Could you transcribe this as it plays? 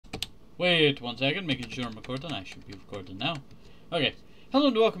Wait 1 second, making sure I'm recording. I should be recording now. Okay. Hello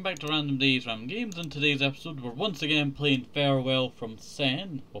and welcome back to Random Days Random Games. In today's episode we're once again playing Farewell from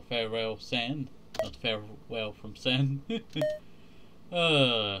SEN. Or Farewell SEN. Not Farewell from SEN.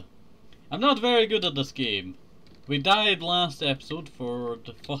 I'm not very good at this game. We died last episode for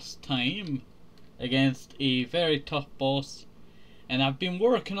the first time against a very tough boss. And I've been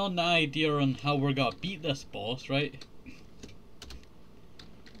working on the idea on how we're gonna beat this boss, right?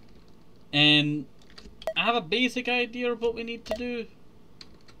 And I have a basic idea of what we need to do.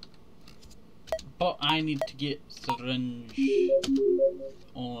 But I need to get syringe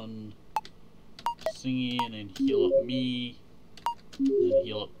on singing and heal up me. And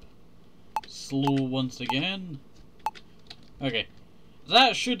heal up slow once again. Okay.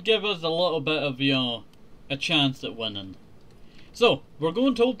 That should give us a little bit of, you know, a chance at winning. So, we're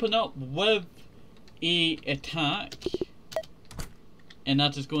going to open up with a attack. And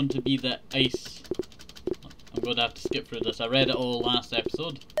that is going to be the ice. I'm going to have to skip through this. I read it all last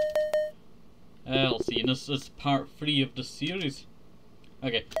episode. Let's see, and this is part 3 of the series.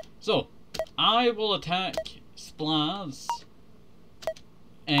 Okay, so I will attack Splaz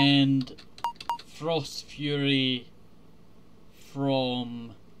and Frost Fury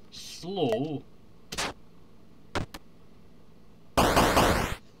from slow.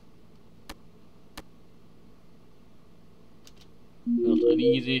 Built an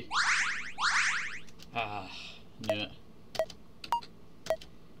easy. Knew it.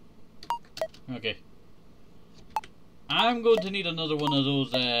 Okay. I'm going to need another one of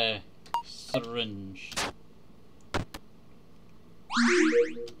those syringe.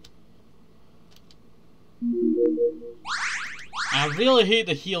 I really hate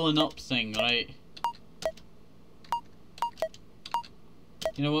the healing up thing, right?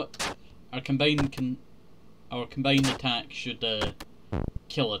 You know what? Our combined attack should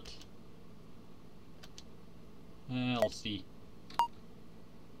kill it. Let's see.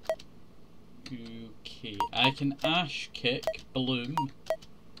 Okay, I can Ash Kick, Bloom,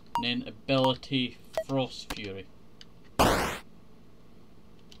 and then ability Frost Fury.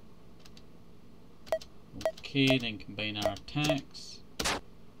 Okay, then combine our attacks.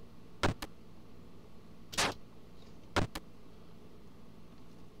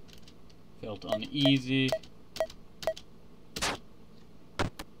 Felt uneasy.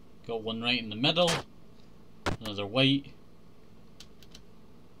 Got one right in the middle. Another white.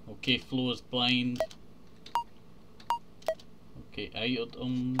 Okay, Flo is blind. Okay,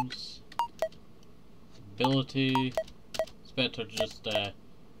 items. Ability. It's better to just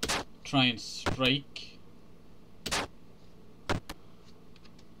try and strike.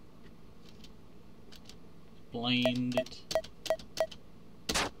 Blinded.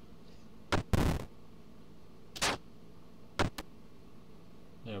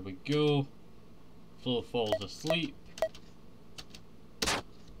 There we go. Flo falls asleep.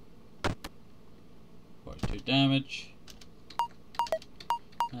 42 damage.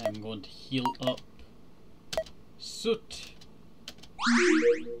 I'm going to heal up Soot.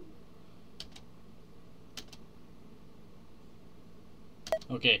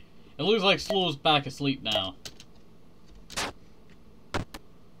 Okay, it looks like Slow's back asleep now.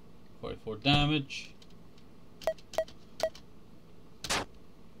 44 damage.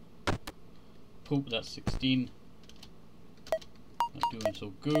 Poop, that's 16. Not doing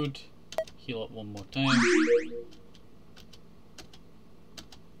so good. Heal up one more time.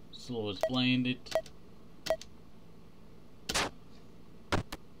 Slow is blinded.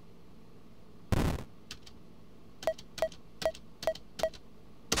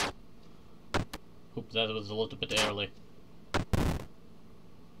 Hope that was a little bit early.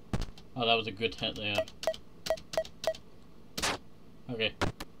 Oh, that was a good hit there. Okay.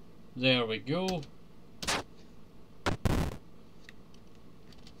 There we go.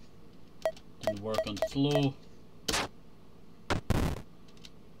 And work on slow.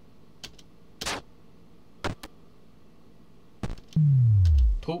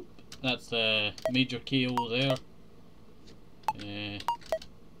 Poop. That's a major KO there.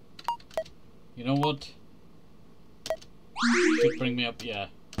 You know what? Should bring me up. Yeah,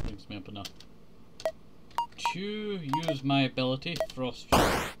 brings me up enough. To use my ability, Frost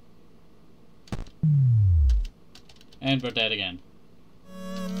Fury. And we're dead again.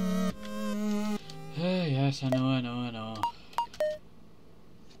 Yes, I know.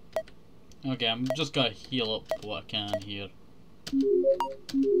 Okay, I'm just gonna heal up what I can here.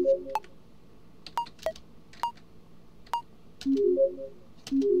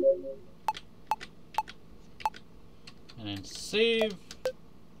 And then save.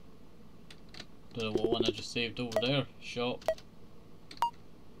 The one I just saved over there. Shop.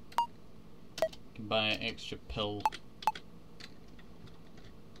 buy an extra pill.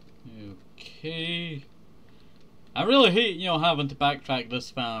 Okay. I really hate, you know, having to backtrack this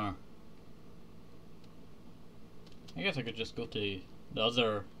far. I guess I could just go to the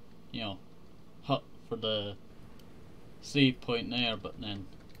other, you know, hut for the save point there, but then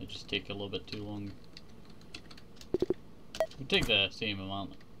it just take a little bit too long. We'll take the same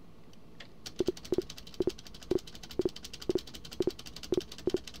amount.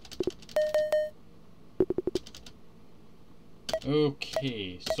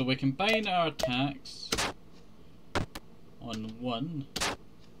 Okay, so we combine our attacks on one.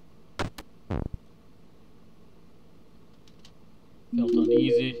 Felt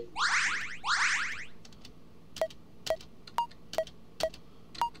uneasy.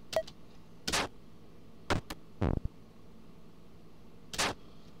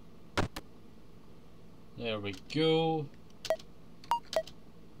 There we go.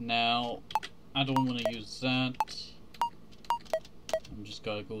 Now, I don't want to use that. I'm just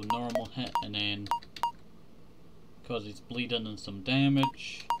gotta go normal hit and then, cause he's bleeding and some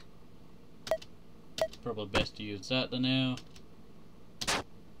damage. Probably best to use that now.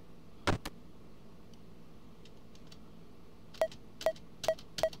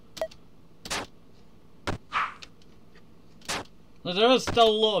 Now, there is still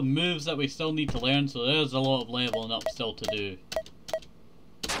a lot of moves that we still need to learn, so there's a lot of leveling up still to do.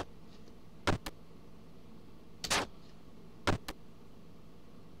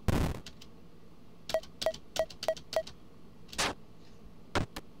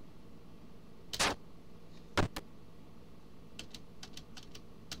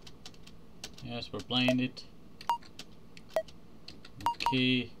 Yes, we're blinded.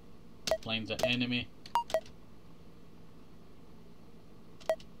 Okay, blinds the enemy.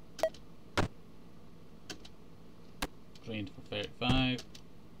 Drained for 35.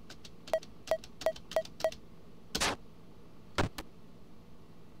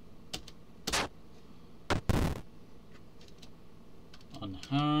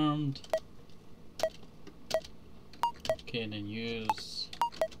 Unharmed. Okay, and then use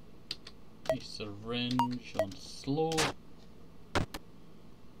a syringe on slow.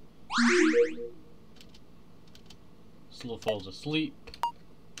 Slow falls asleep.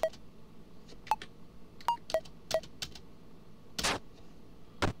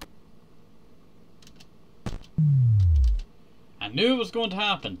 I knew it was going to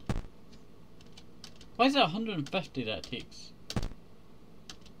happen. Why is it 150 that it takes?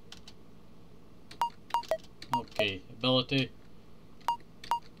 Okay, ability.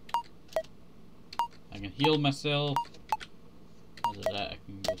 I can heal myself. After that I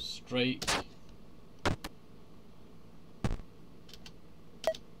can go straight.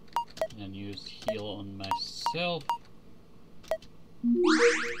 And then use heal on myself.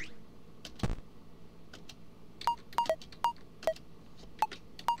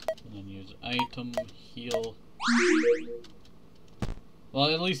 And then use item, heal. Well,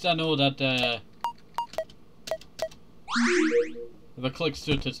 at least I know that if I click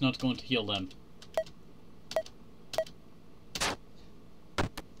suit, it's not going to heal them.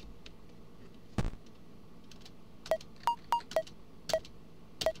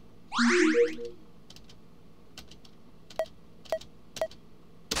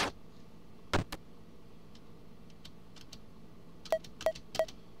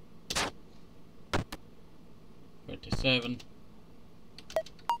 Seven.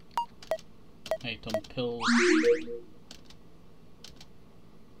 Item pills.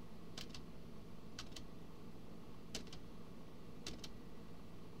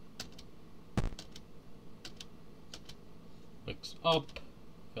 Looks up.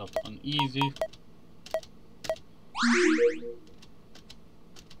 Felt uneasy.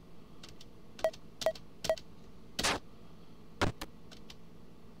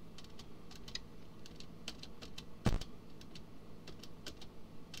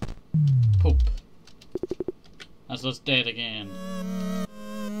 Poop. That's us dead again.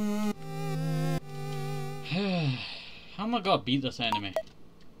 How am I gonna beat this enemy?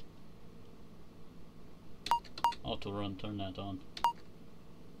 Auto run, turn that on.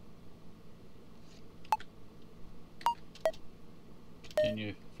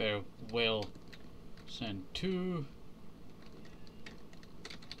 Continue, farewell, send 2.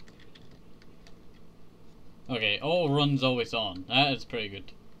 Okay, all runs always on. That is pretty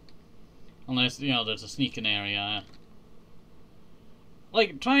good. Unless, you know, there's a sneaking area.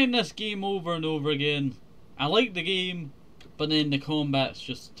 Like, trying this game over and over again. I like the game, but then the combat's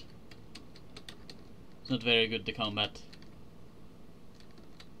just... It's not very good, the combat.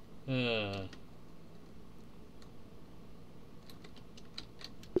 The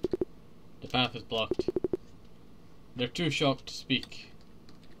path is blocked. They're too shocked to speak.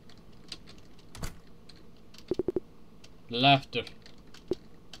 Laughter.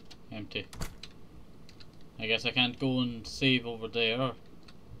 Empty. I guess I can't go and save over there.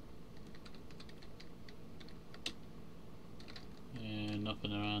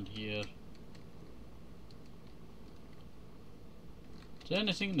 Nothing around here. Is there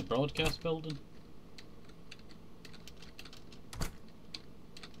anything in the broadcast building?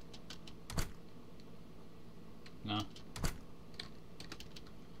 No.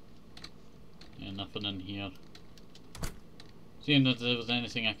 Yeah, nothing in here. Seeing that there was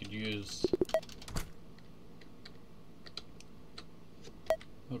anything I could use.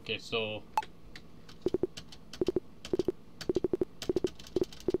 Okay, so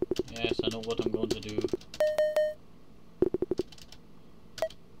yes, I know what I'm going to do.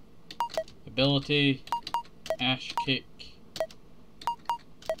 Ability, Ash Kick.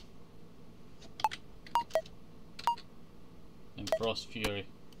 And Frost Fury.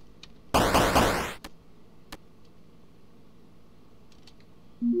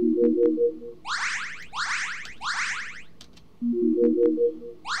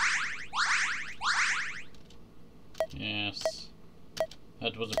 Yes.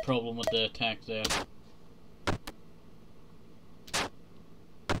 That was a problem with the attack there.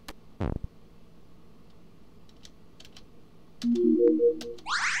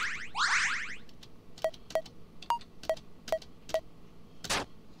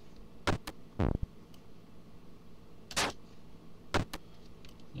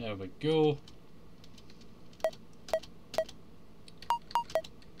 There we go.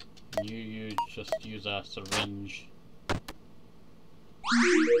 You just use a syringe.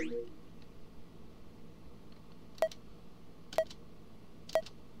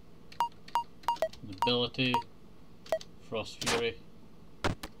 Ability, Frost Fury.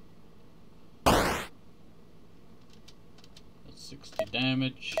 That's 60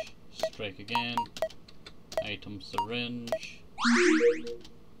 damage. Strike again. Item syringe.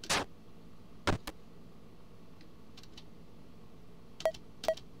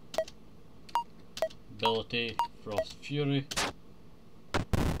 Ability, Frost Fury.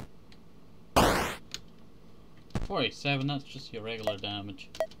 47, that's just your regular damage.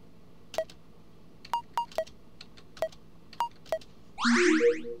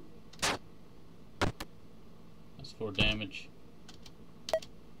 That's 4 damage.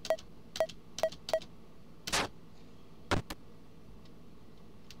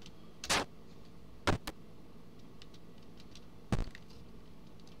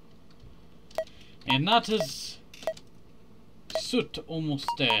 And that is Soot almost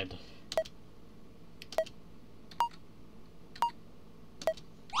dead.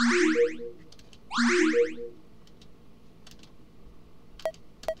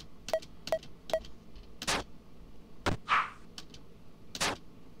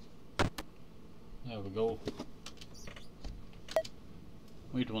 There we go.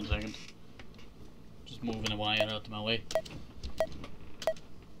 Wait 1 second. Just moving a wire out of my way.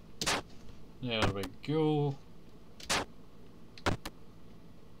 There we go.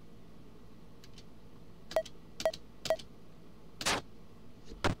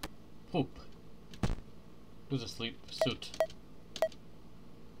 Hope. Who's asleep? Soot.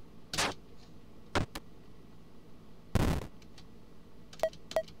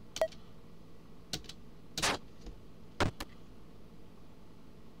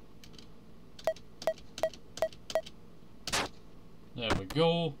 There we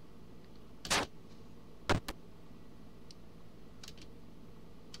go.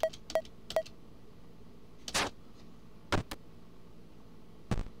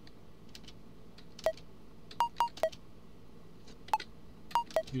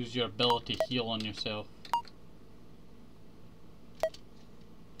 Use your ability to heal on yourself.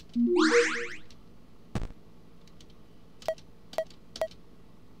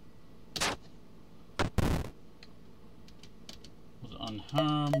 Was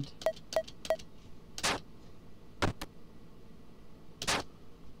unharmed.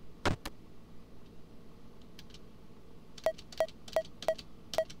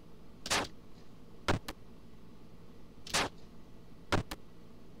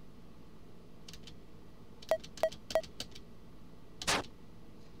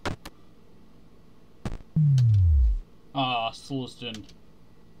 Ah, Solston.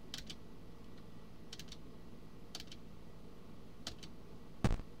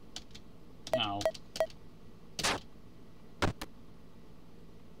 Ow.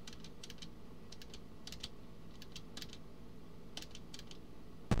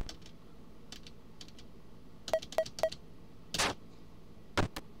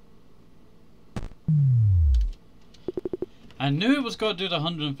 I knew it was going to do the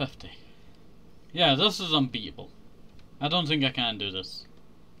 150. Yeah, this is unbeatable. I don't think I can do this.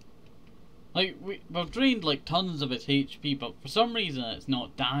 Like, we've drained like tons of its HP, but for some reason it's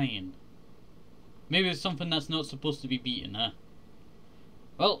not dying. Maybe it's something that's not supposed to be beaten, huh?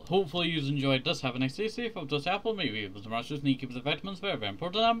 Well, hopefully you've enjoyed this. Have a nice day, safe of this apple. Maybe it was the rushes, need keep the vitamins very, very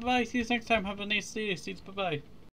important. Bye. See you next time. Have a nice day. See you. Bye bye.